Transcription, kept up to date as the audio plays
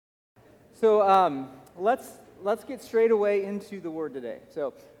Let's get straight away into the Word today.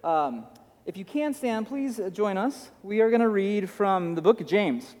 If you can stand, please join us. We are going to read from the book of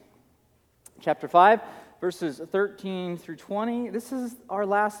James, chapter 5, verses 13 through 20. This is our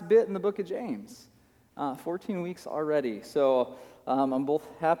last bit in the book of James. 14 weeks already. So I'm both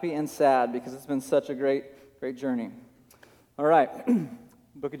happy and sad because it's been such a great journey. All right,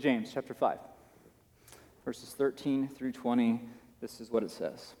 book of James, chapter 5, verses 13 through 20. This is what it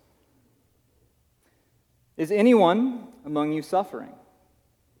says. Is anyone among you suffering?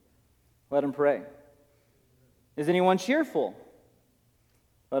 Let him pray. Is anyone cheerful?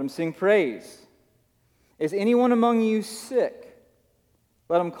 Let him sing praise. Is anyone among you sick?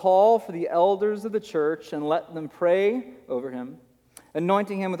 Let him call for the elders of the church and let them pray over him,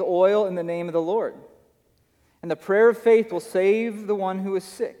 anointing him with oil in the name of the Lord. And the prayer of faith will save the one who is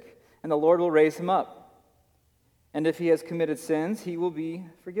sick, and the Lord will raise him up. And if he has committed sins, he will be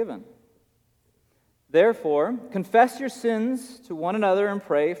forgiven. Therefore, confess your sins to one another and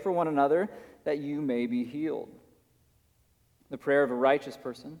pray for one another that you may be healed. The prayer of a righteous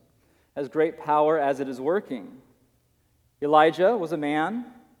person has great power as it is working. Elijah was a man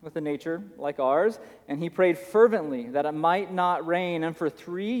with a nature like ours, and he prayed fervently that it might not rain, and for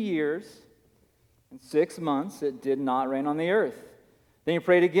 3 years and 6 months it did not rain on the earth. Then he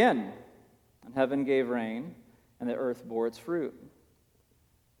prayed again, and heaven gave rain, and the earth bore its fruit.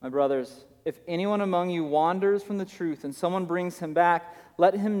 My brothers, if anyone among you wanders from the truth and someone brings him back,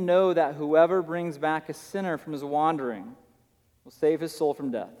 let him know that whoever brings back a sinner from his wandering will save his soul from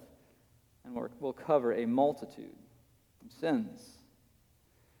death and will cover a multitude of sins.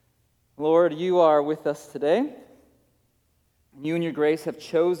 Lord, you are with us today, and you in your grace have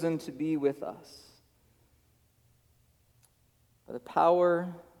chosen to be with us. By the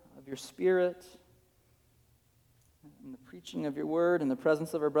power of your Spirit, in the preaching of your word, in the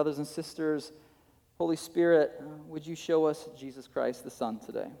presence of our brothers and sisters, Holy Spirit, would you show us Jesus Christ, the Son,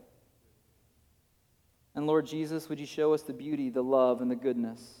 today? And Lord Jesus, would you show us the beauty, the love, and the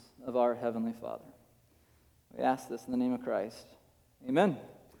goodness of our Heavenly Father? We ask this in the name of Christ. Amen.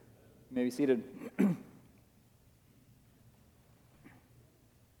 You may be seated.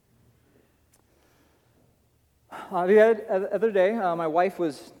 The other day, my wife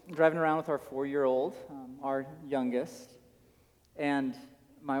was driving around with our 4-year-old, our youngest, and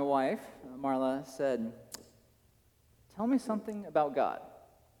my wife, Marla, said, "Tell me something about God."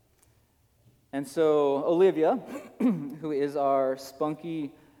 And so Olivia, who is our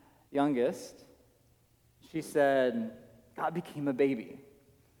spunky youngest, she said, "God became a baby."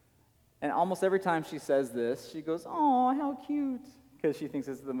 And almost every time she says this, she goes, "Oh, how cute," because she thinks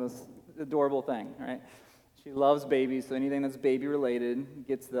it's the most adorable thing, right? She loves babies, so anything that's baby-related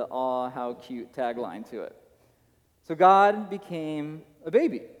gets the "aw, how cute" tagline to it. So God became a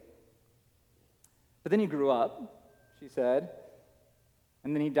baby. But then he grew up, she said,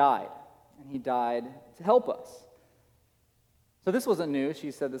 and then he died. And he died to help us. So this wasn't new.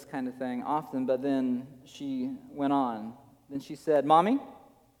 She said this kind of thing often, but then she went on. Then she said, "Mommy,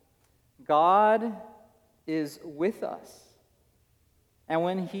 God is with us. And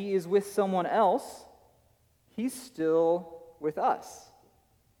when he is with someone else, he's still with us.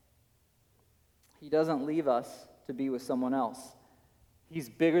 He doesn't leave us to be with someone else. He's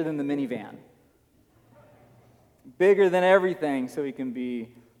bigger than the minivan. Bigger than everything, so he can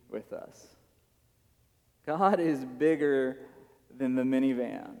be with us." God is bigger than the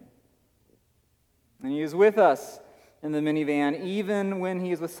minivan. And he is with us in the minivan, even when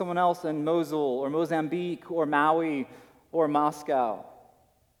he is with someone else in Mosul or Mozambique or Maui or Moscow.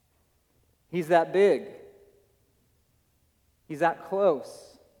 He's that big. He's that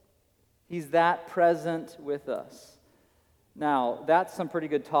close. He's that present with us. Now, that's some pretty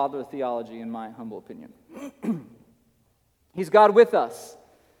good toddler theology in my humble opinion. He's God with us.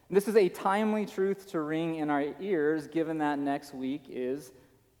 And this is a timely truth to ring in our ears, given that next week is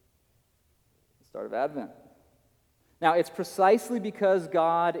the start of Advent. Now, it's precisely because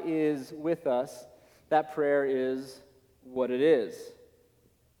God is with us that prayer is what it is.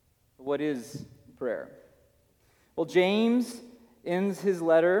 What is prayer? Well, James ends his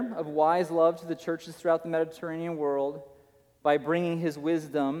letter of wise love to the churches throughout the Mediterranean world by bringing his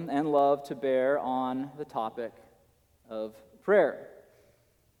wisdom and love to bear on the topic of prayer.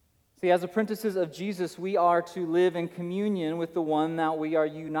 See, as apprentices of Jesus, we are to live in communion with the one that we are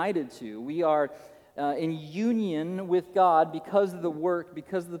united to. We are in union with God because of the work,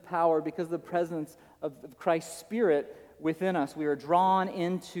 because of the power, because of the presence of Christ's Spirit within us. We are drawn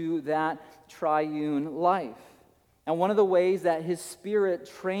into that triune life. And one of the ways that his Spirit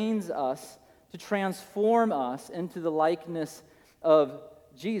trains us to transform us into the likeness of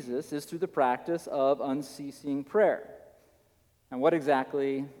Jesus is through the practice of unceasing prayer. And what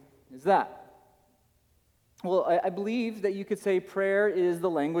exactly is that? Well, I believe that you could say prayer is the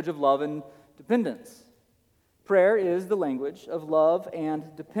language of love and dependence. Prayer is the language of love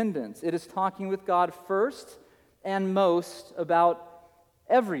and dependence. It is talking with God first and most about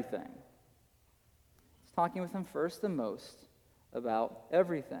everything. It's talking with Him first and most about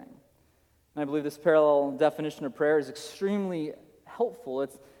everything. And I believe this parallel definition of prayer is extremely helpful.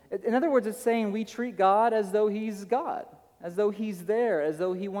 In other words, it's saying we treat God as though He's God, as though He's there, as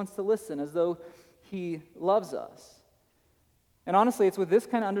though He wants to listen, as though He loves us. And honestly, it's with this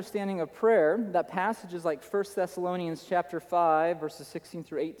kind of understanding of prayer that passages like 1 Thessalonians chapter 5, verses 16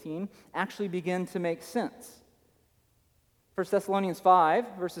 through 18 actually begin to make sense. 1 Thessalonians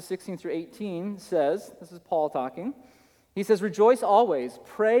 5, verses 16 through 18 says, this is Paul talking, he says, "Rejoice always,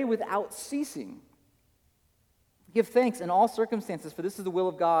 pray without ceasing. Give thanks in all circumstances, for this is the will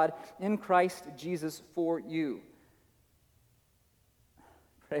of God in Christ Jesus for you."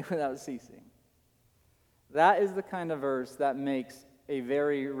 Pray without ceasing. That is the kind of verse that makes a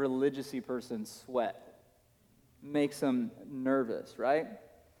very religious-y person sweat, makes them nervous, right?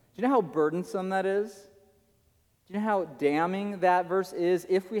 Do you know how burdensome that is? Do you know how damning that verse is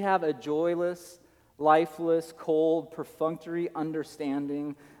if we have a joyless, lifeless, cold, perfunctory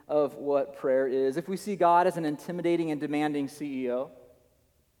understanding of what prayer is? If we see God as an intimidating and demanding CEO,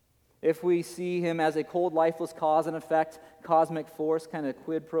 if we see Him as a cold, lifeless cause and effect, cosmic force, kind of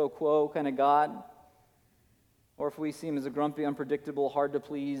quid pro quo kind of God, or if we see Him as a grumpy, unpredictable,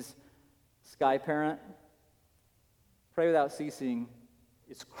 hard-to-please sky parent, pray without ceasing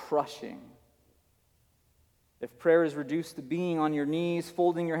is crushing. If prayer is reduced to being on your knees,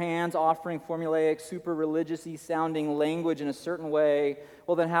 folding your hands, offering formulaic, super religious-y sounding language in a certain way,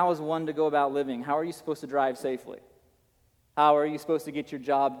 well then how is one to go about living? How are you supposed to drive safely? How are you supposed to get your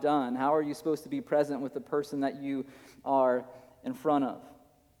job done? How are you supposed to be present with the person that you are in front of?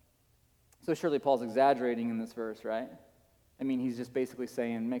 So surely Paul's exaggerating in this verse, right? I mean, he's just basically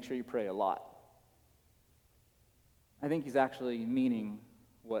saying, make sure you pray a lot. I think he's actually meaning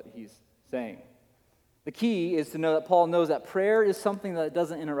what he's saying. The key is to know that Paul knows that prayer is something that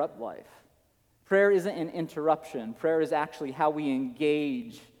doesn't interrupt life. Prayer isn't an interruption. Prayer is actually how we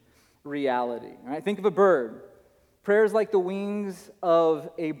engage reality. Right? Think of a bird. Prayer is like the wings of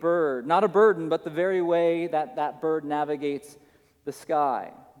a bird. Not a burden, but the very way that that bird navigates the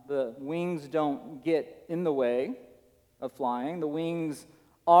sky. The wings don't get in the way of flying. The wings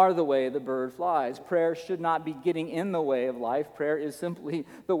are the way the bird flies. Prayer should not be getting in the way of life. Prayer is simply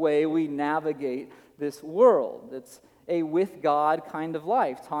the way we navigate this world. It's a with God kind of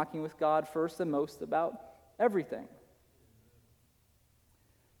life, talking with God first and most about everything.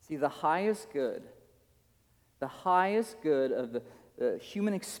 See, the highest good of the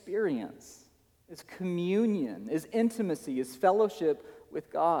human experience is communion, is intimacy, is fellowship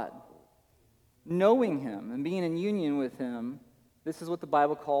with God. Knowing Him and being in union with Him, this is what the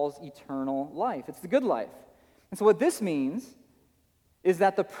Bible calls eternal life. It's the good life. And so what this means is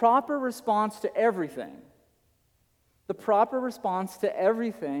that the proper response to everything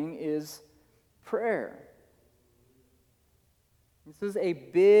is prayer. This is a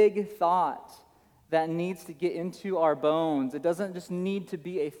big thought that needs to get into our bones. It doesn't just need to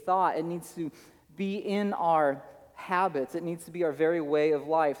be a thought. It needs to be in our habits. It needs to be our very way of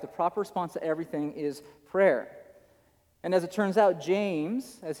life. The proper response to everything is prayer. And as it turns out,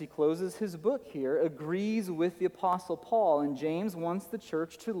 James, as he closes his book here, agrees with the Apostle Paul, and James wants the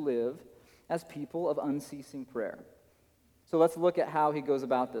church to live as people of unceasing prayer. So let's look at how he goes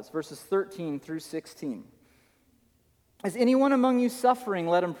about this. Verses 13 through 16. Is anyone among you suffering?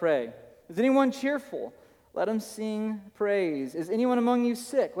 Let him pray. Is anyone cheerful? Let him sing praise. Is anyone among you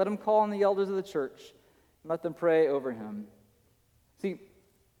sick? Let him call on the elders of the church and let them pray over him. See,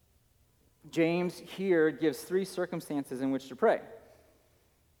 James here gives three circumstances in which to pray.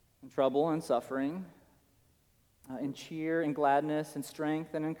 In trouble and suffering, in cheer and gladness, in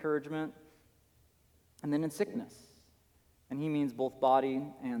strength and encouragement, and then in sickness. And he means both body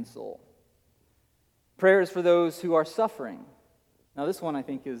and soul. Prayer is for those who are suffering. Now this one I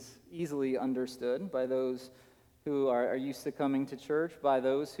think is easily understood by those who are used to coming to church, by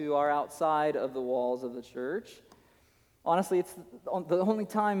those who are outside of the walls of the church. Honestly, it's the only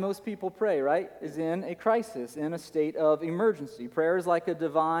time most people pray, right, is in a crisis, in a state of emergency. Prayer is like a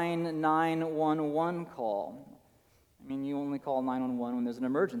divine 911 call. I mean, you only call 911 when there's an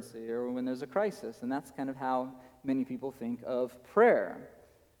emergency or when there's a crisis, and that's kind of how many people think of prayer.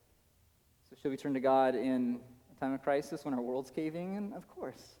 So should we turn to God in a time of crisis when our world's caving in? Of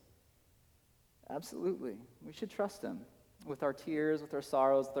course. Absolutely. We should trust Him. with our tears, with our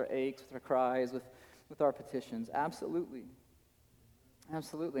sorrows, with our aches, with our cries, with our petitions. Absolutely.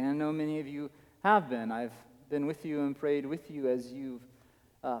 Absolutely. I know many of you have been. I've been with you and prayed with you as you've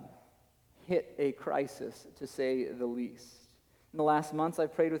hit a crisis, to say the least. In the last months,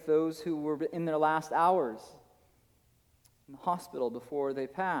 I've prayed with those who were in their last hours in the hospital before they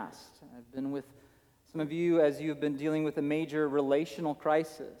passed. I've been with some of you as you've been dealing with a major relational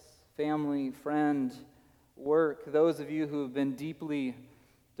crisis, family, friend, work. Those of you who have been deeply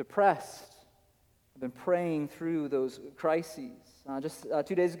depressed, I've been praying through those crises. Just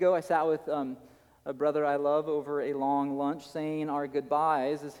 2 days ago, I sat with a brother I love over a long lunch saying our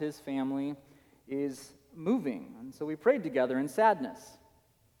goodbyes as his family is moving. And so we prayed together in sadness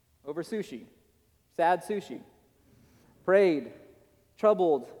over sushi, sad sushi. Prayed,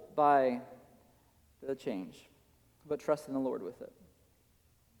 troubled by the change, but trust in the Lord with it.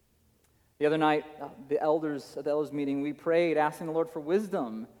 The other night, at the elders meeting, we prayed, asking the Lord for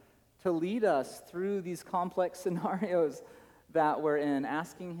wisdom to lead us through these complex scenarios that we're in,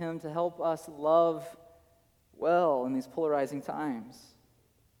 asking Him to help us love well in these polarizing times.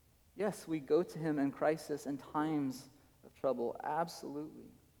 Yes, we go to Him in crisis and times of trouble, absolutely.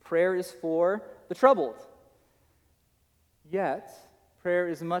 Prayer is for the troubled. Yet, prayer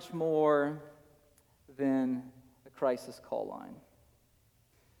is much more than a crisis call line.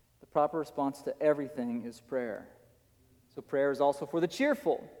 The proper response to everything is prayer. So prayer is also for the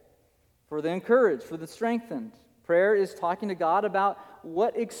cheerful, for the encouraged, for the strengthened. Prayer is talking to God about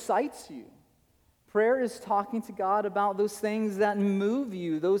what excites you. Prayer is talking to God about those things that move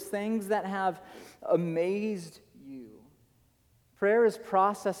you, those things that have amazed you. Prayer is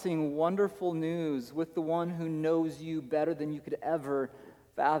processing wonderful news with the one who knows you better than you could ever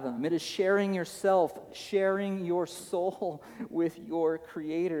fathom. It is sharing yourself, sharing your soul with your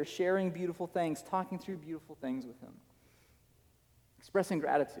Creator, sharing beautiful things, talking through beautiful things with Him. Expressing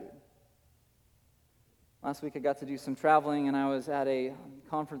gratitude. Last week I got to do some traveling, and I was at a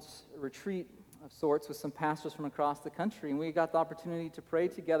conference retreat of sorts with some pastors from across the country, and we got the opportunity to pray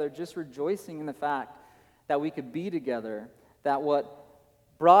together, just rejoicing in the fact that we could be together, that what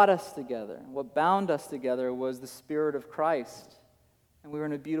brought us together, what bound us together was the Spirit of Christ. And we were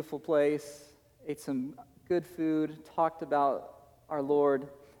in a beautiful place, ate some good food, talked about our Lord,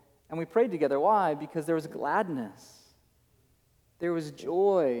 and we prayed together. Why? Because there was gladness. There was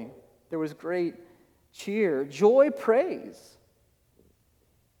joy. There was great cheer. Joy prays.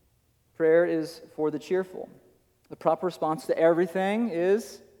 Prayer is for the cheerful. The proper response to everything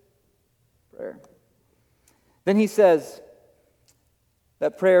is prayer. Then he says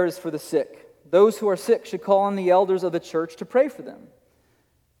that prayer is for the sick. Those who are sick should call on the elders of the church to pray for them.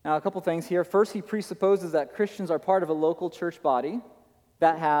 Now, a couple things here. First, he presupposes that Christians are part of a local church body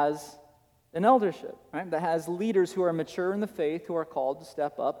that has an eldership, right? That has leaders who are mature in the faith, who are called to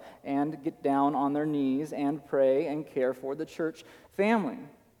step up and get down on their knees and pray and care for the church family.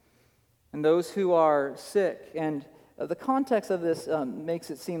 And those who are sick, and the context of this makes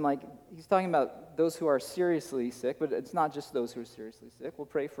it seem like he's talking about those who are seriously sick, but it's not just those who are seriously sick. We'll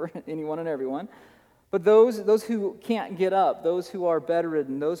pray for anyone and everyone. But those who can't get up, those who are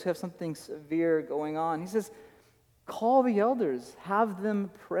bedridden, those who have something severe going on, he says, call the elders, have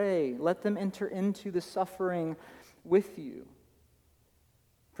them pray, let them enter into the suffering with you.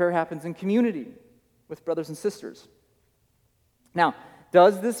 Prayer happens in community with brothers and sisters. Now,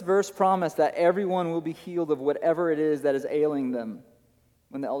 does this verse promise that everyone will be healed of whatever it is that is ailing them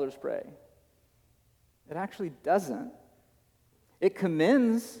when the elders pray? It actually doesn't. It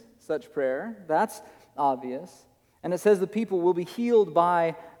commends such prayer. That's obvious. And it says the people will be healed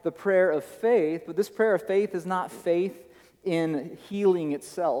by the prayer of faith, but this prayer of faith is not faith in healing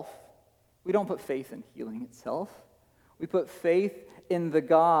itself. We don't put faith in healing itself. We put faith in the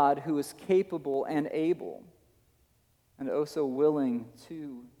God who is capable and able and also willing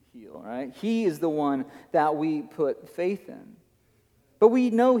to heal, right? He is the one that we put faith in. But we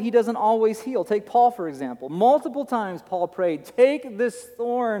know He doesn't always heal. Take Paul, for example. Multiple times Paul prayed, take this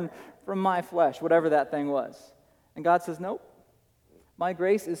thorn from my flesh, whatever that thing was. And God says, nope. My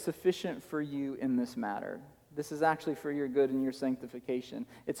grace is sufficient for you in this matter. This is actually for your good and your sanctification.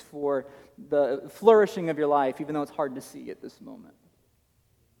 It's for the flourishing of your life, even though it's hard to see at this moment.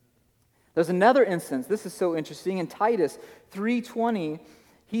 There's another instance. This is so interesting. In Titus 3:20,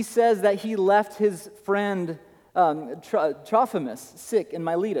 he says that he left his friend Trophimus sick in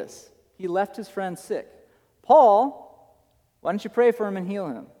Miletus. He left his friend sick. Paul, why don't you pray for him and heal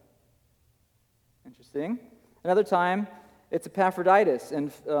him? Interesting. Another time, it's Epaphroditus in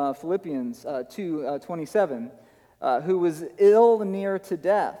Philippians 2:27, who was ill near to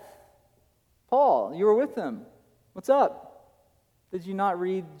death. Paul, you were with him. What's up? Did you not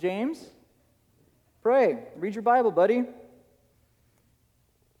read James? Pray. Read your Bible, buddy. It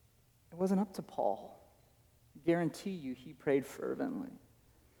wasn't up to Paul. I guarantee you he prayed fervently.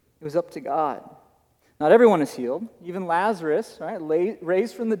 It was up to God. Not everyone is healed. Even Lazarus, right,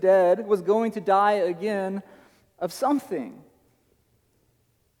 raised from the dead, was going to die again of something.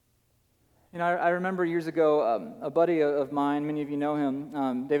 You know, I remember years ago, a buddy of mine, many of you know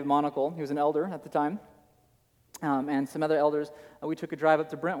him, David Monacle. He was an elder at the time. And some other elders, we took a drive up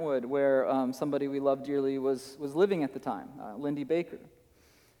to Brentwood where somebody we loved dearly was living at the time, Lindy Baker.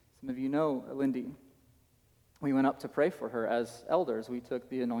 Some of you know Lindy. We went up to pray for her as elders. We took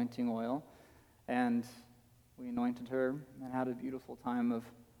the anointing oil and we anointed her and had a beautiful time of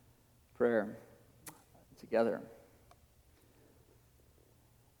prayer together.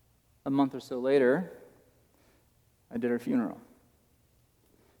 A month or so later, I did her funeral.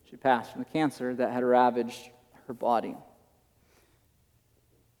 She passed from the cancer that had ravaged her body.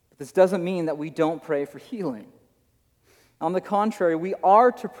 But this doesn't mean that we don't pray for healing. On the contrary, we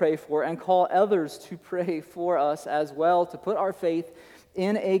are to pray for and call others to pray for us as well, to put our faith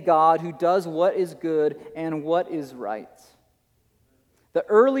in a God who does what is good and what is right. The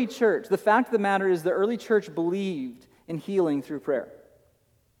early church, the fact of the matter is the early church believed in healing through prayer.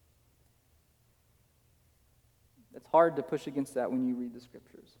 It's hard to push against that when you read the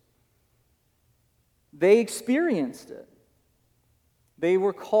scriptures. They experienced it. They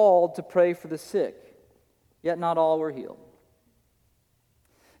were called to pray for the sick, yet not all were healed.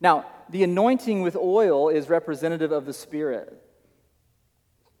 Now, the anointing with oil is representative of the Spirit.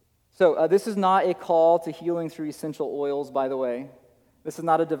 So this is not a call to healing through essential oils, by the way. This is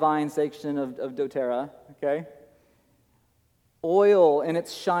not a divine section of doTERRA, okay? Oil in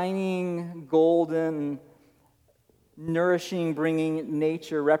its shining, golden, nourishing, bringing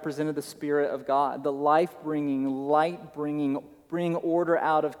nature represented the Spirit of God. The life-bringing, light-bringing, bring order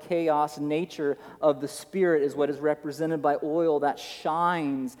out of chaos nature of the Spirit is what is represented by oil that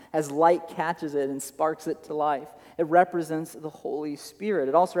shines as light catches it and sparks it to life. It represents the Holy Spirit.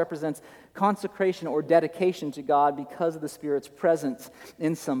 It also represents consecration or dedication to God because of the Spirit's presence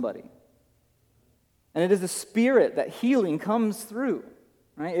in somebody. And it is the Spirit that healing comes through.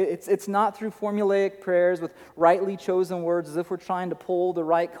 Right? It's not through formulaic prayers with rightly chosen words as if we're trying to pull the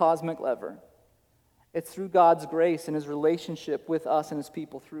right cosmic lever. It's through God's grace and His relationship with us and His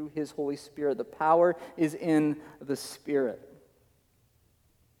people through His Holy Spirit. The power is in the Spirit.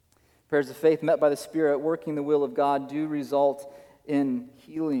 Prayers of faith met by the Spirit, working the will of God, do result in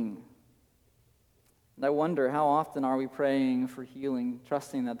healing. And I wonder, how often are we praying for healing,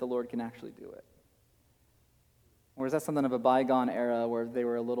 trusting that the Lord can actually do it? Or is that something of a bygone era where they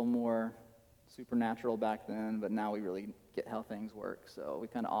were a little more supernatural back then, but now we really get how things work, so we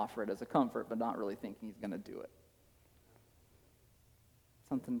kind of offer it as a comfort, but not really thinking He's going to do it?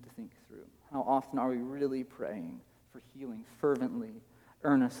 Something to think through. How often are we really praying for healing fervently,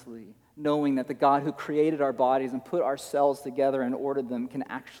 earnestly, knowing that the God who created our bodies and put our cells together and ordered them can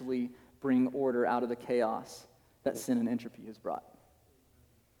actually bring order out of the chaos that sin and entropy has brought?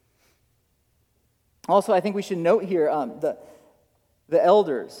 Also, I think we should note here the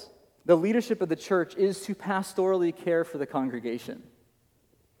elders, the leadership of the church is to pastorally care for the congregation.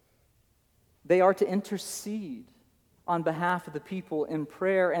 They are to intercede on behalf of the people in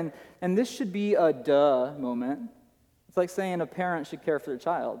prayer, and this should be a duh moment. It's like saying a parent should care for their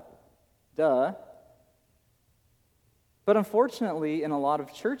child. Duh. But unfortunately, in a lot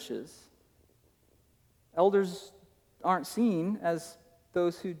of churches, elders aren't seen as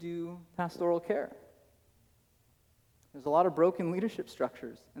those who do pastoral care. There's a lot of broken leadership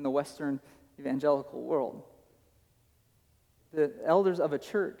structures in the Western evangelical world. The elders of a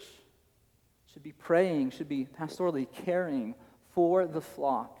church should be praying, should be pastorally caring for the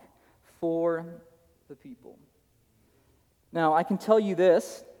flock, for the people. Now, I can tell you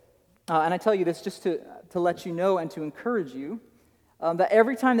this, and I tell you this just to let you know and to encourage you, that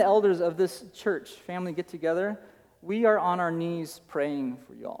every time the elders of this church family get together, we are on our knees praying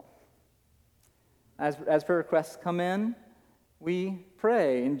for y'all. As prayer requests come in, we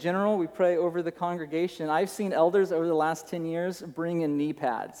pray. In general, we pray over the congregation. I've seen elders over the last 10 years bring in knee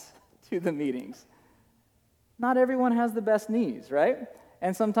pads to the meetings. Not everyone has the best knees, right?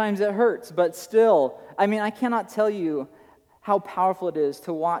 And sometimes it hurts, but still, I cannot tell you how powerful it is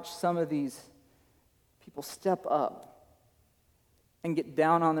to watch some of these people step up and get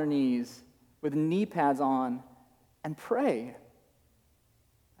down on their knees with knee pads on and pray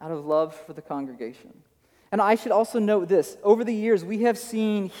out of love for the congregation. And I should also note this. Over the years, we have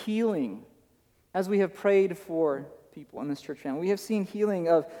seen healing as we have prayed for people in this church family. We have seen healing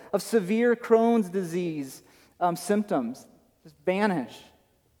of severe Crohn's disease symptoms just vanish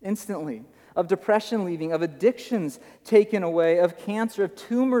instantly, of depression leaving, of addictions taken away, of cancer, of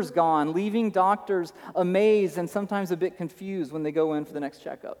tumors gone, leaving doctors amazed and sometimes a bit confused when they go in for the next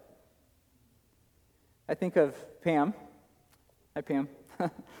checkup. I think of Pam. Hi, Pam. I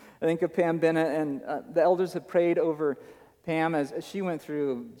think of Pam Bennett, and the elders have prayed over Pam as she went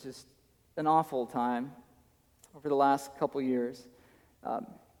through just an awful time over the last couple years.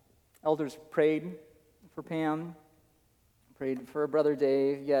 Elders prayed for Pam, prayed for her brother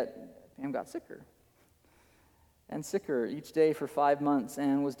Dave, yet Pam got sicker and sicker each day for 5 months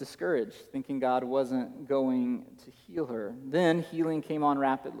and was discouraged, thinking God wasn't going to heal her. Then healing came on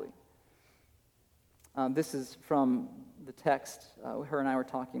rapidly. This is from the text. Her and I were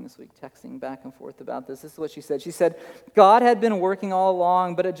talking this week, texting back and forth about this. This is what she said. She said, God had been working all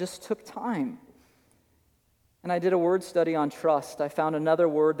along, but it just took time. And I did a word study on trust. I found another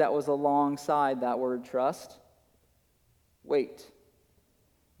word that was alongside that word trust. Wait.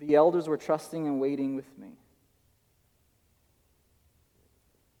 The elders were trusting and waiting with me.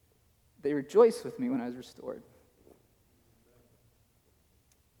 They rejoiced with me when I was restored.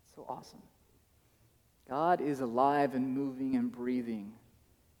 So awesome. God is alive and moving and breathing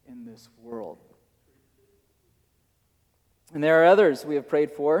in this world. And there are others we have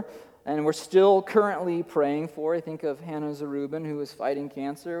prayed for, and we're still currently praying for. I think of Hannah Zarubin, who is fighting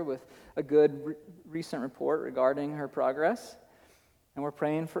cancer with a good recent report regarding her progress. And we're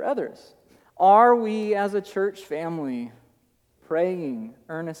praying for others. Are we as a church family praying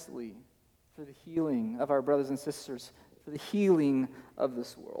earnestly for the healing of our brothers and sisters, for the healing of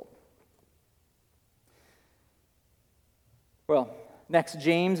this world? Well, next,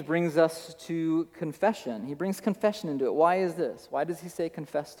 James brings us to confession. He brings confession into it. Why is this? Why does he say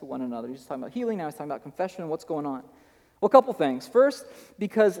confess to one another? He's talking about healing, now he's talking about confession. What's going on? Well, a couple things. First,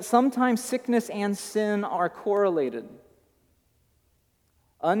 because sometimes sickness and sin are correlated.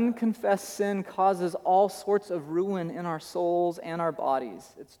 Unconfessed sin causes all sorts of ruin in our souls and our bodies.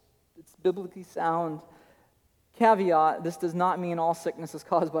 It's biblically sound. Caveat, this does not mean all sickness is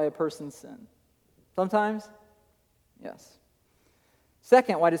caused by a person's sin. Sometimes, yes.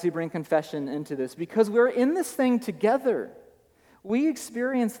 Second, why does he bring confession into this? Because we're in this thing together. We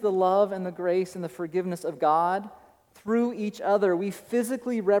experience the love and the grace and the forgiveness of God through each other. We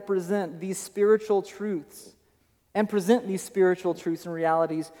physically represent these spiritual truths and present these spiritual truths and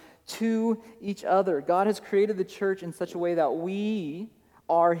realities to each other. God has created the church in such a way that we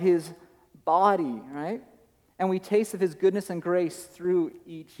are his body, right? And we taste of his goodness and grace through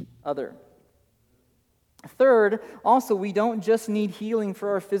each other. Third, also, we don't just need healing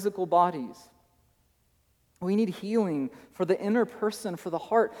for our physical bodies. We need healing for the inner person, for the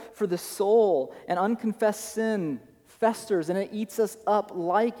heart, for the soul. And unconfessed sin festers and it eats us up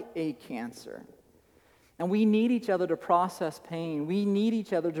like a cancer. And we need each other to process pain. We need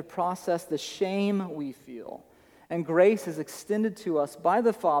each other to process the shame we feel. And grace is extended to us by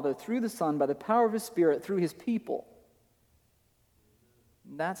the Father, through the Son, by the power of his Spirit, through his people.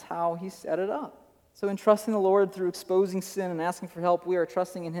 And that's how he set it up. So in trusting the Lord through exposing sin and asking for help, we are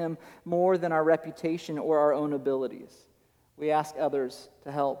trusting in him more than our reputation or our own abilities. We ask others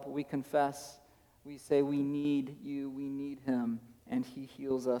to help. We confess. We say we need you, we need him, and he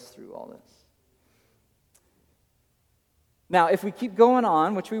heals us through all this. Now, if we keep going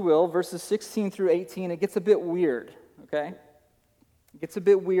on, which we will, verses 16 through 18, it gets a bit weird, okay? It gets a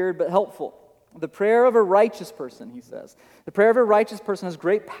bit weird but helpful. The prayer of a righteous person, he says. The prayer of a righteous person has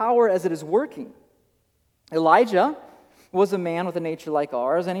great power as it is working. Elijah was a man with a nature like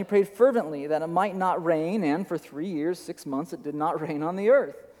ours, and he prayed fervently that it might not rain, and for 3 years, 6 months, it did not rain on the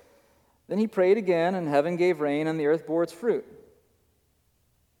earth. Then he prayed again, and heaven gave rain, and the earth bore its fruit.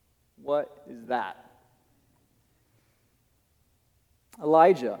 What is that?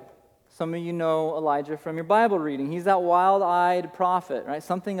 Elijah. Some of you know Elijah from your Bible reading. He's that wild-eyed prophet, right?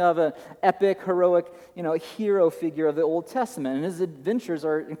 Something of an epic, heroic, hero figure of the Old Testament. And his adventures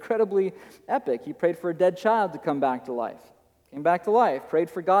are incredibly epic. He prayed for a dead child to come back to life. Came back to life. Prayed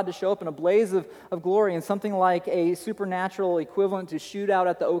for God to show up in a blaze of glory and something like a supernatural equivalent to shoot out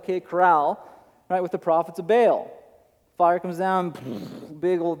at the OK Corral, right, with the prophets of Baal. Fire comes down,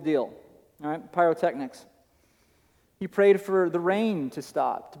 big old deal. All right, pyrotechnics. He prayed for the rain to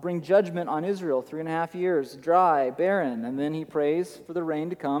stop, to bring judgment on Israel, 3.5 years, dry, barren. And then he prays for the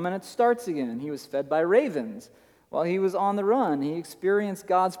rain to come, and it starts again. He was fed by ravens while he was on the run. He experienced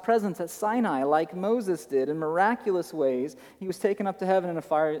God's presence at Sinai like Moses did in miraculous ways. He was taken up to heaven in a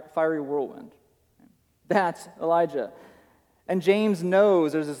fiery whirlwind. That's Elijah. And James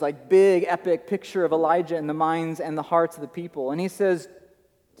knows there's this big, epic picture of Elijah in the minds and the hearts of the people. And he says,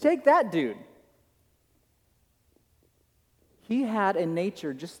 take that dude. He had a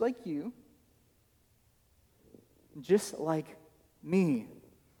nature just like you, just like me.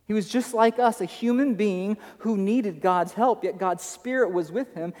 He was just like us, a human being who needed God's help, yet God's Spirit was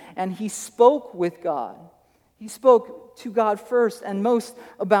with him, and he spoke with God. He spoke to God first and most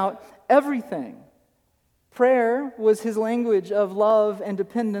about everything. Prayer was his language of love and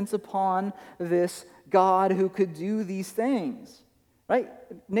dependence upon this God who could do these things. Right?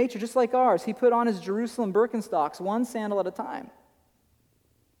 Nature, just like ours, he put on his Jerusalem Birkenstocks, one sandal at a time.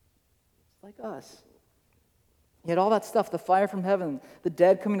 Just like us. He had all that stuff, the fire from heaven, the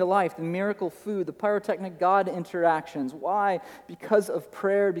dead coming to life, the miracle food, the pyrotechnic God interactions. Why? Because of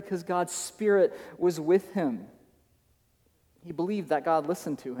prayer, because God's Spirit was with him. He believed that God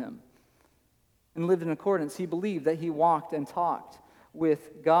listened to him and lived in accordance. He believed that he walked and talked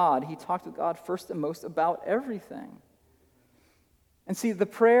with God. He talked with God first and most about everything. And see, the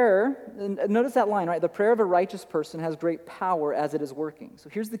prayer, notice that line, right? The prayer of a righteous person has great power as it is working. So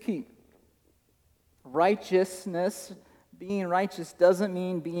here's the key. Righteousness, being righteous, doesn't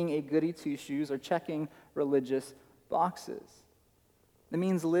mean being a goody two-shoes or checking religious boxes. It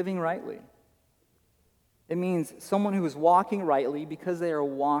means living rightly. It means someone who is walking rightly because they are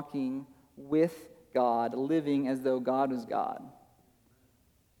walking with God, living as though God is God,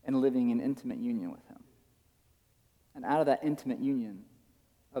 and living in intimate union with him. And out of that intimate union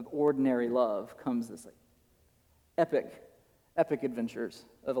of ordinary love comes this epic adventures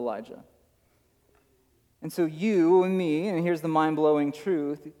of Elijah. And so you and me, and here's the mind-blowing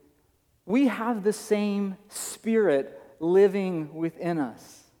truth, we have the same Spirit living within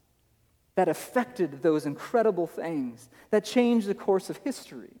us that affected those incredible things, that changed the course of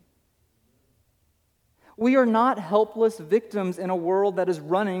history. We are not helpless victims in a world that is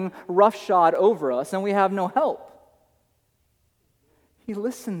running roughshod over us, and we have no help. He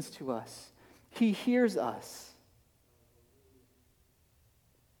listens to us. He hears us.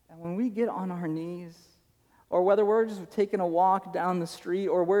 And when we get on our knees, or whether we're just taking a walk down the street,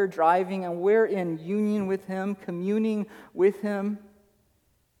 or we're driving and we're in union with him, communing with him,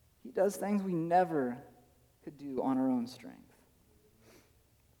 he does things we never could do on our own strength.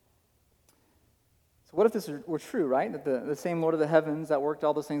 So what if this were true, right? That the same Lord of the heavens that worked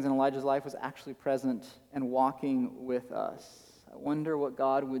all those things in Elijah's life was actually present and walking with us? I wonder what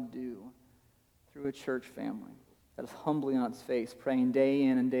God would do through a church family that is humbly on its face, praying day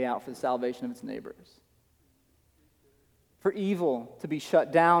in and day out for the salvation of its neighbors. For evil to be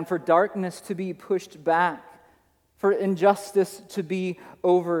shut down, for darkness to be pushed back, for injustice to be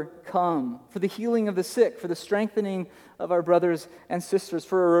overcome, for the healing of the sick, for the strengthening of our brothers and sisters,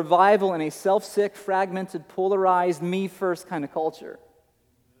 for a revival in a self-sick, fragmented, polarized, me-first kind of culture.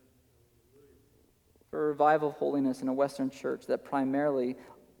 For a revival of holiness in a Western church that primarily,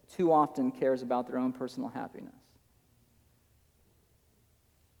 too often, cares about their own personal happiness.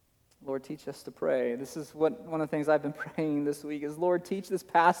 Lord, teach us to pray. This is one of the things I've been praying this week is, Lord, teach this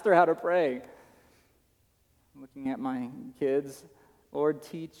pastor how to pray. I'm looking at my kids. Lord,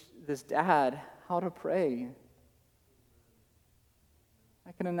 teach this dad how to pray.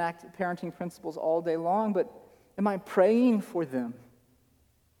 I can enact parenting principles all day long, but am I praying for them?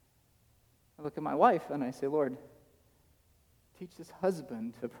 I look at my wife and I say, Lord, teach this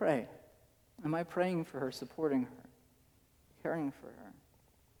husband to pray. Am I praying for her, supporting her, caring for her?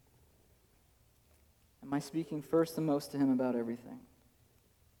 Am I speaking first and most to him about everything?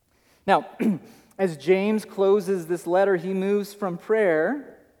 Now, as James closes this letter, he moves from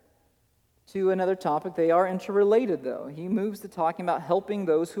prayer to another topic. They are interrelated, though. He moves to talking about helping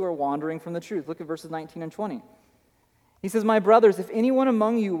those who are wandering from the truth. Look at verses 19 and 20. He says, "My brothers, if anyone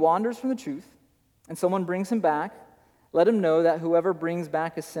among you wanders from the truth, and someone brings him back, let him know that whoever brings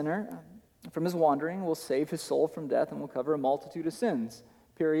back a sinner from his wandering will save his soul from death and will cover a multitude of sins."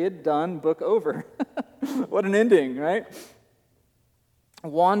 Period. Done. Book over. What an ending, right?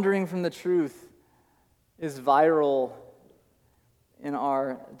 Wandering from the truth is viral in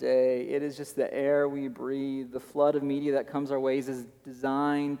our day. It is just the air we breathe. The flood of media that comes our ways is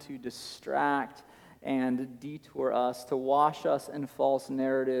designed to distract and detour us, to wash us in false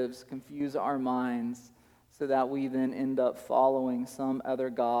narratives, confuse our minds, so that we then end up following some other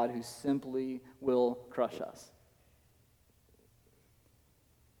God who simply will crush us.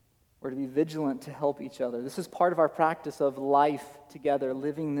 We're to be vigilant to help each other. This is part of our practice of life together,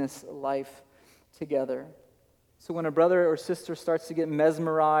 living this life together. So when a brother or sister starts to get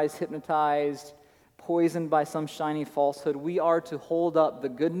mesmerized, hypnotized, poisoned by some shiny falsehood, we are to hold up the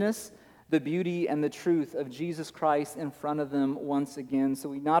goodness, the beauty and the truth of Jesus Christ in front of them once again. So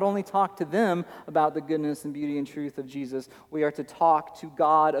we not only talk to them about the goodness and beauty and truth of Jesus, we are to talk to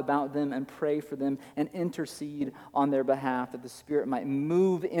God about them and pray for them and intercede on their behalf, that the Spirit might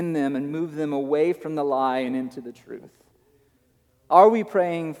move in them and move them away from the lie and into the truth. Are we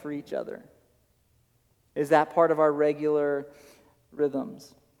praying for each other? Is that part of our regular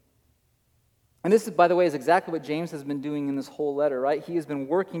rhythms? And this, by the way, is exactly what James has been doing in this whole letter, right? He has been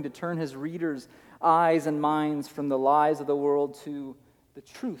working to turn his readers' eyes and minds from the lies of the world to the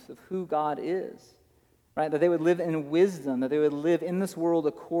truth of who God is, right? That they would live in wisdom, that they would live in this world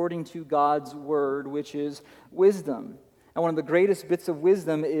according to God's word, which is wisdom. And one of the greatest bits of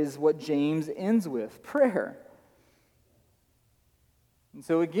wisdom is what James ends with, prayer. And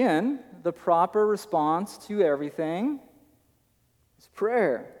so again, the proper response to everything is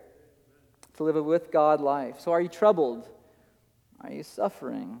prayer. To live a with God life. So are you troubled? Are you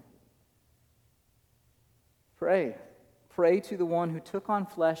suffering? Pray. Pray to the one who took on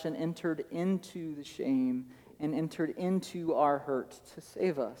flesh and entered into the shame and entered into our hurt to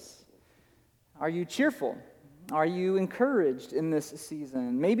save us. Are you cheerful? Are you encouraged in this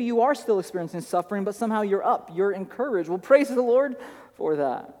season? Maybe you are still experiencing suffering, but somehow you're up, you're encouraged. Well, praise the Lord for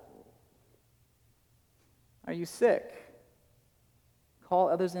that. Are you sick? Call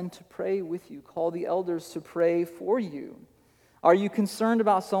others in to pray with you. Call the elders to pray for you. Are you concerned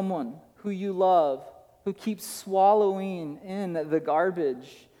about someone who you love, who keeps swallowing in the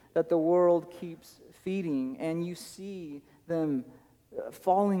garbage that the world keeps feeding, and you see them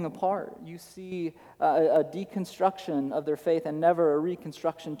falling apart? You see a deconstruction of their faith and never a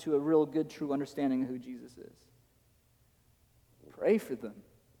reconstruction to a real good, true understanding of who Jesus is. Pray for them.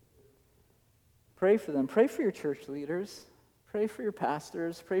 Pray for them. Pray for your church leaders. Pray for your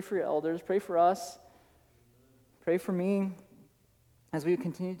pastors, pray for your elders, pray for us, pray for me as we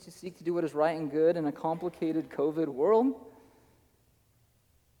continue to seek to do what is right and good in a complicated COVID world.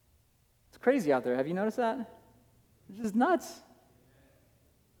 It's crazy out there. Have you noticed that? It's just nuts.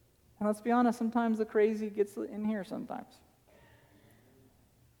 And let's be honest, sometimes the crazy gets in here sometimes.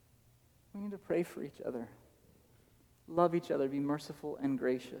 We need to pray for each other. Love each other, be merciful and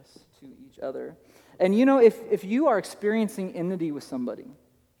gracious to each other. And you know, if you are experiencing enmity with somebody,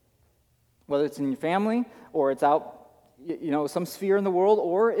 whether it's in your family or it's out, some sphere in the world,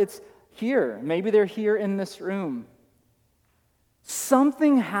 or it's here, maybe they're here in this room,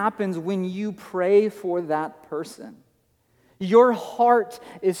 something happens when you pray for that person. Your heart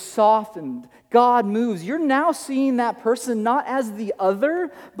is softened. God moves. You're now seeing that person not as the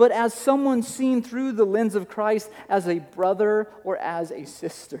other, but as someone seen through the lens of Christ, as a brother or as a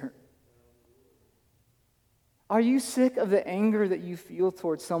sister. Are you sick of the anger that you feel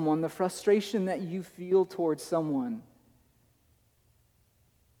towards someone, the frustration that you feel towards someone?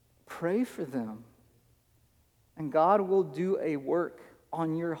 Pray for them, and God will do a work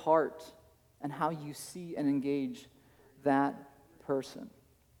on your heart and how you see and engage that person.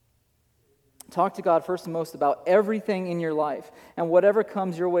 Talk to God first and most about everything in your life, and whatever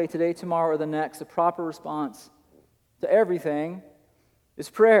comes your way today, tomorrow, or the next, the proper response to everything is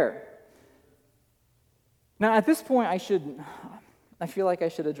prayer. Now, at this point, I feel like I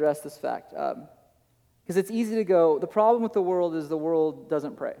should address this fact, because it's easy to go, the problem with the world is the world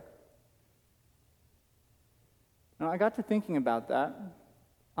doesn't pray. Now, I got to thinking about that,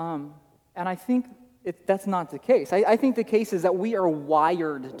 and I think that's not the case. I think the case is that we are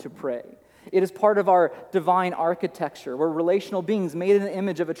wired to pray. It is part of our divine architecture. We're relational beings made in the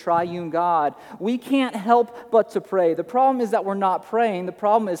image of a triune God. We can't help but to pray. The problem is that we're not praying. The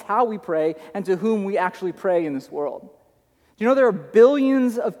problem is how we pray and to whom we actually pray in this world. Do you know there are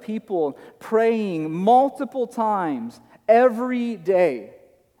billions of people praying multiple times every day,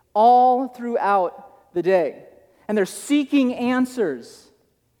 all throughout the day, and they're seeking answers.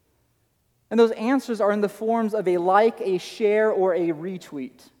 And those answers are in the forms of a like, a share, or a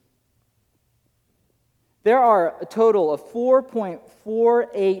retweet. There are a total of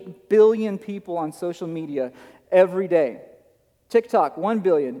 4.48 billion people on social media every day. TikTok, 1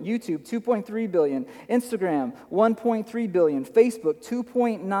 billion. YouTube, 2.3 billion. Instagram, 1.3 billion. Facebook,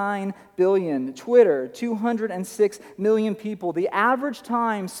 2.9 billion. Twitter, 206 million people. The average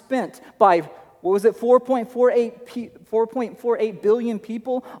time spent by 4.48 billion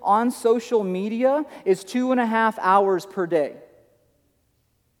people on social media is 2.5 hours per day.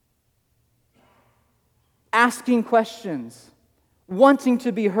 Asking questions, wanting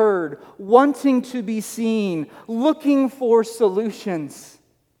to be heard, wanting to be seen, looking for solutions.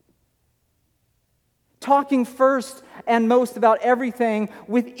 talking first and most about everything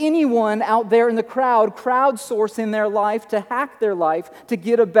with anyone out there in the crowdsourcing their life to hack their life, to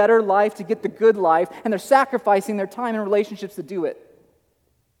get a better life, to get the good life, and they're sacrificing their time and relationships to do it.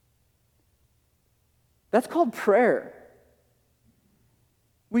 That's called prayer.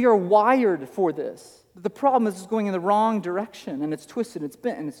 We are wired for this. The problem is it's going in the wrong direction, and it's twisted, it's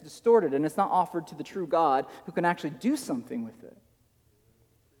bent, and it's distorted, and it's not offered to the true God who can actually do something with it.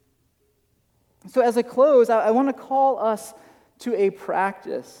 So as I close, I want to call us to a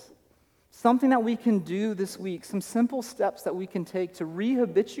practice, something that we can do this week, some simple steps that we can take to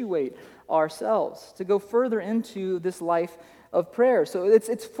rehabituate ourselves, to go further into this life of prayer. So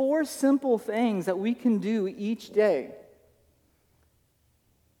it's 4 simple things that we can do each day.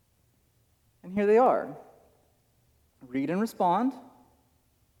 And here they are. Read and respond,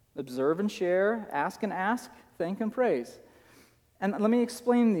 observe and share, ask, thank and praise. And let me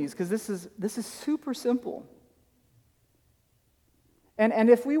explain these, because this is super simple. And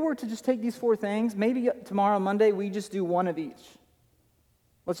if we were to just take these 4 things, maybe tomorrow, Monday, we just do one of each.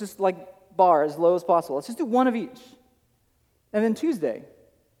 Let's just bar as low as possible. Let's just do one of each. And then Tuesday,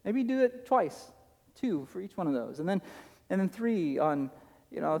 maybe do it twice, 2 for each one of those. And then 3 on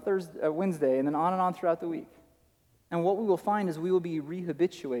Thursday, Wednesday, and then on throughout the week. And what we will find is we will be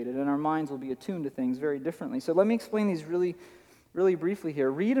rehabituated, and our minds will be attuned to things very differently. So let me explain these really briefly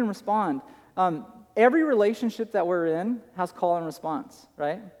here. Read and respond. Every relationship that we're in has call and response,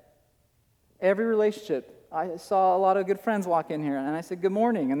 right? Every relationship. I saw a lot of good friends walk in here, and I said, good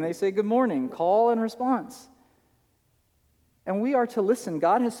morning, and they say, good morning, call and response. And we are to listen.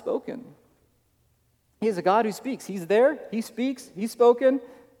 God has spoken. He is a God who speaks. He's there, He speaks, He's spoken,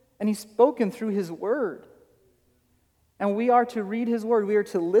 and He's spoken through His Word. And we are to read His Word. We are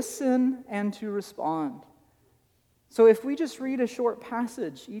to listen and to respond. So if we just read a short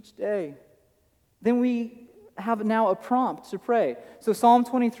passage each day, then we have now a prompt to pray. So Psalm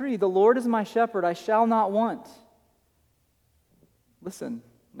 23, the Lord is my shepherd, I shall not want. Listen,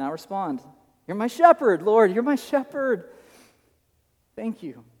 now respond. You're my shepherd, Lord, you're my shepherd. Thank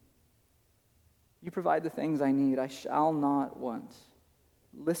you. You provide the things I need, I shall not want.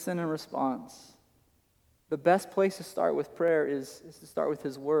 Listen and response. The best place to start with prayer is to start with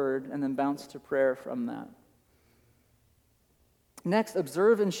His Word and then bounce to prayer from that. Next,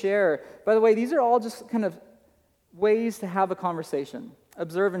 observe and share. By the way, these are all just kind of ways to have a conversation.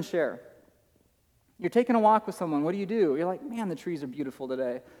 Observe and share. You're taking a walk with someone. What do? You're like, man, the trees are beautiful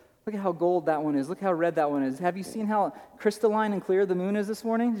today. Look at how gold that one is. Look how red that one is. Have you seen how crystalline and clear the moon is this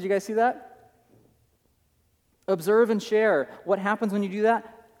morning? Did you guys see that? Observe and share. What happens when you do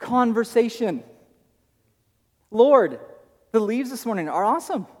that? Conversation. Lord, the leaves this morning are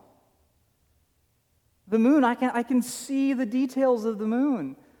awesome. The moon, I can see the details of the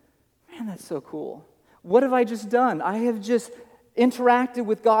moon. Man, that's so cool. What have I just done? I have just interacted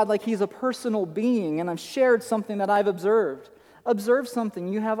with God like He's a personal being, and I've shared something that I've observed. Observe something.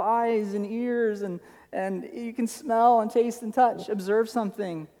 You have eyes and ears, and you can smell and taste and touch. Observe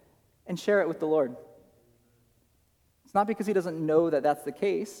something and share it with the Lord. It's not because He doesn't know that that's the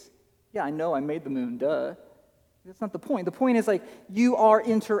case. Yeah, I know I made the moon, duh. That's not the point. The point is you are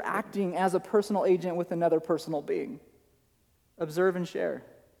interacting as a personal agent with another personal being. Observe and share.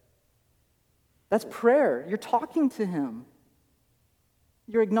 That's prayer. You're talking to Him.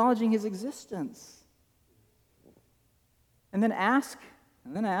 You're acknowledging His existence. And then ask,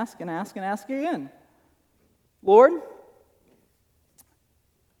 and ask again. Lord,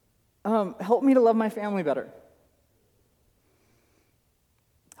 help me to love my family better.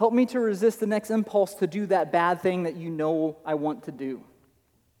 Help me to resist the next impulse to do that bad thing that you know I want to do.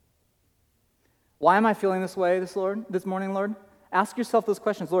 Why am I feeling this way this morning, Lord? Ask yourself those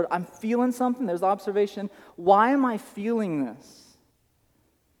questions. Lord, I'm feeling something. There's observation. Why am I feeling this?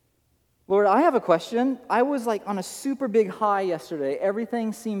 Lord, I have a question. I was on a super big high yesterday.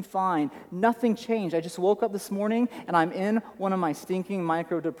 Everything seemed fine. Nothing changed. I just woke up this morning and I'm in one of my stinking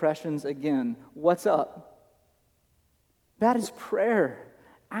micro depressions again. What's up? That is prayer.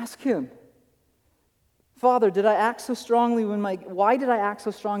 Ask Him. Father, why did I act so strongly when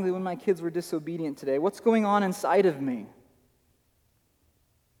my kids were disobedient today? What's going on inside of me?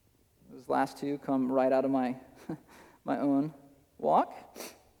 Those last 2 come right out of my own walk.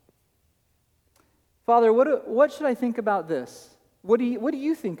 Father, what should I think about this? What do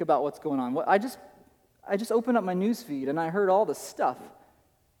you think about what's going on? I just opened up my news feed and I heard all this stuff.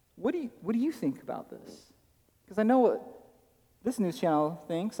 What do you think about this? Because I know what this news channel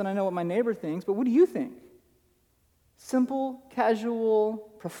thinks, and I know what my neighbor thinks, but what do you think? Simple, casual,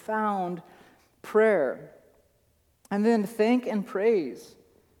 profound prayer. And then thank and praise.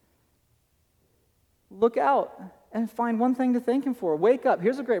 look out and find one thing to thank Him for. Wake up.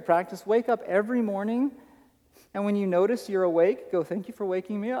 Here's a great practice. Wake up every morning, and when you notice you're awake, go, thank you for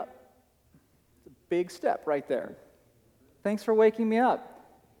waking me up. It's a big step right there. Thanks for waking me up.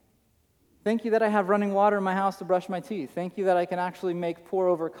 Thank you that I have running water in my house to brush my teeth. Thank you that I can actually make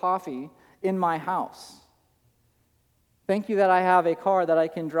pour-over coffee in my house. Thank you that I have a car that I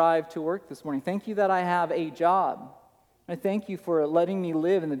can drive to work this morning. Thank you that I have a job. I thank you for letting me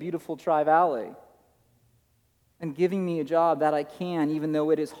live in the beautiful Tri-Valley and giving me a job that I can, even though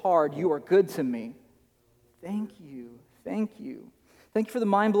it is hard. You are good to me. Thank you. Thank you. Thank you for the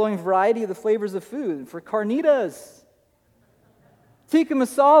mind-blowing variety of the flavors of food, for carnitas, tikka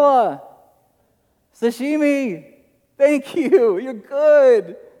masala, sashimi. Thank you. You're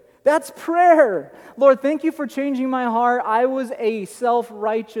good. That's prayer. Lord, thank you for changing my heart. I was a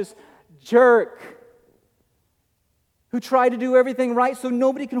self-righteous jerk who tried to do everything right so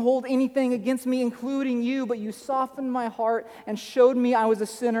nobody can hold anything against me, including you, but you softened my heart and showed me I was a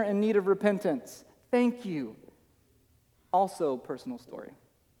sinner in need of repentance. Thank you. Also, personal story.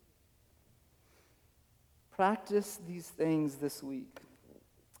 Practice these things this week.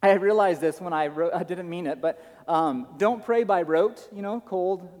 I realized this when I wrote, I didn't mean it, but don't pray by rote,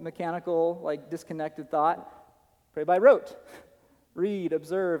 cold, mechanical, like disconnected thought. Pray by rote. Read,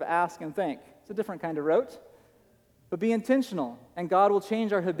 observe, ask, and think. It's a different kind of rote. But be intentional, and God will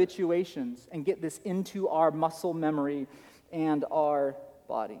change our habituations and get this into our muscle memory and our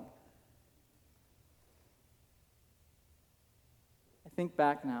body. I think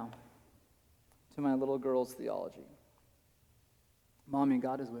back now to my little girl's theology. Mommy,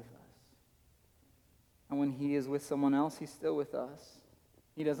 God is with us. And when He is with someone else, He's still with us.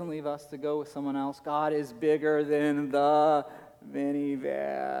 He doesn't leave us to go with someone else. God is bigger than the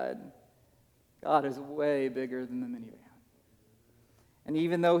minivan. God is way bigger than the minivan. And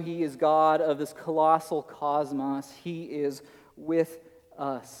even though He is God of this colossal cosmos, He is with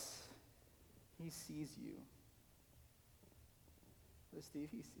us. He sees you. So Steve,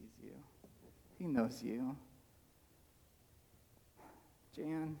 He sees you. He knows you.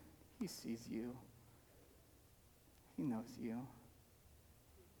 Jan, He sees you. He knows you.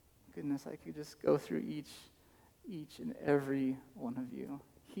 Goodness, I could just go through each and every one of you.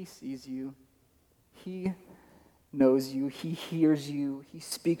 He sees you. He knows you. He hears you. He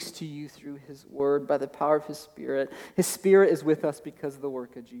speaks to you through His word by the power of His Spirit. His Spirit is with us because of the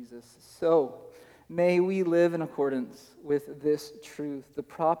work of Jesus. So, may we live in accordance with this truth. The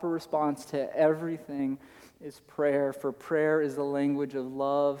proper response to everything is prayer, for prayer is the language of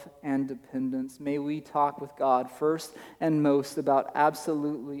love and dependence. May we talk with God first and most about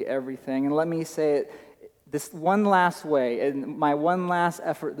absolutely everything. And let me say it this one last way, and my one last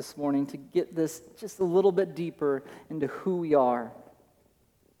effort this morning to get this just a little bit deeper into who we are.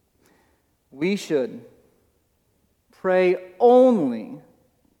 We should pray only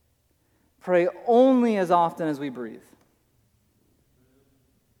as often as we breathe.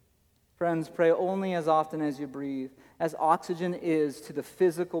 Friends, pray only as often as you breathe. As oxygen is to the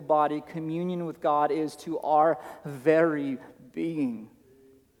physical body, communion with God is to our very being.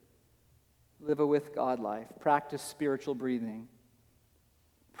 Live a with God life. Practice spiritual breathing.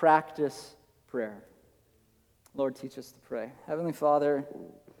 Practice prayer. Lord, teach us to pray. Heavenly Father,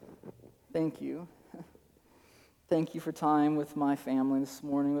 thank you. Thank you for time with my family this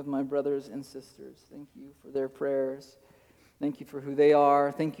morning, with my brothers and sisters. Thank you for their prayers. Thank you for who they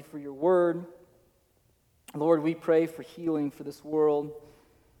are. Thank you for your word. Lord, we pray for healing for this world,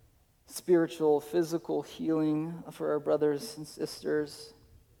 spiritual, physical healing for our brothers and sisters.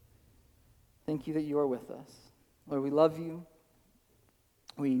 Thank you that you are with us. Lord, we love you.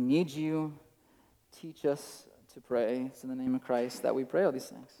 We need you. Teach us to pray. It's in the name of Christ that we pray all these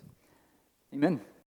things. Amen.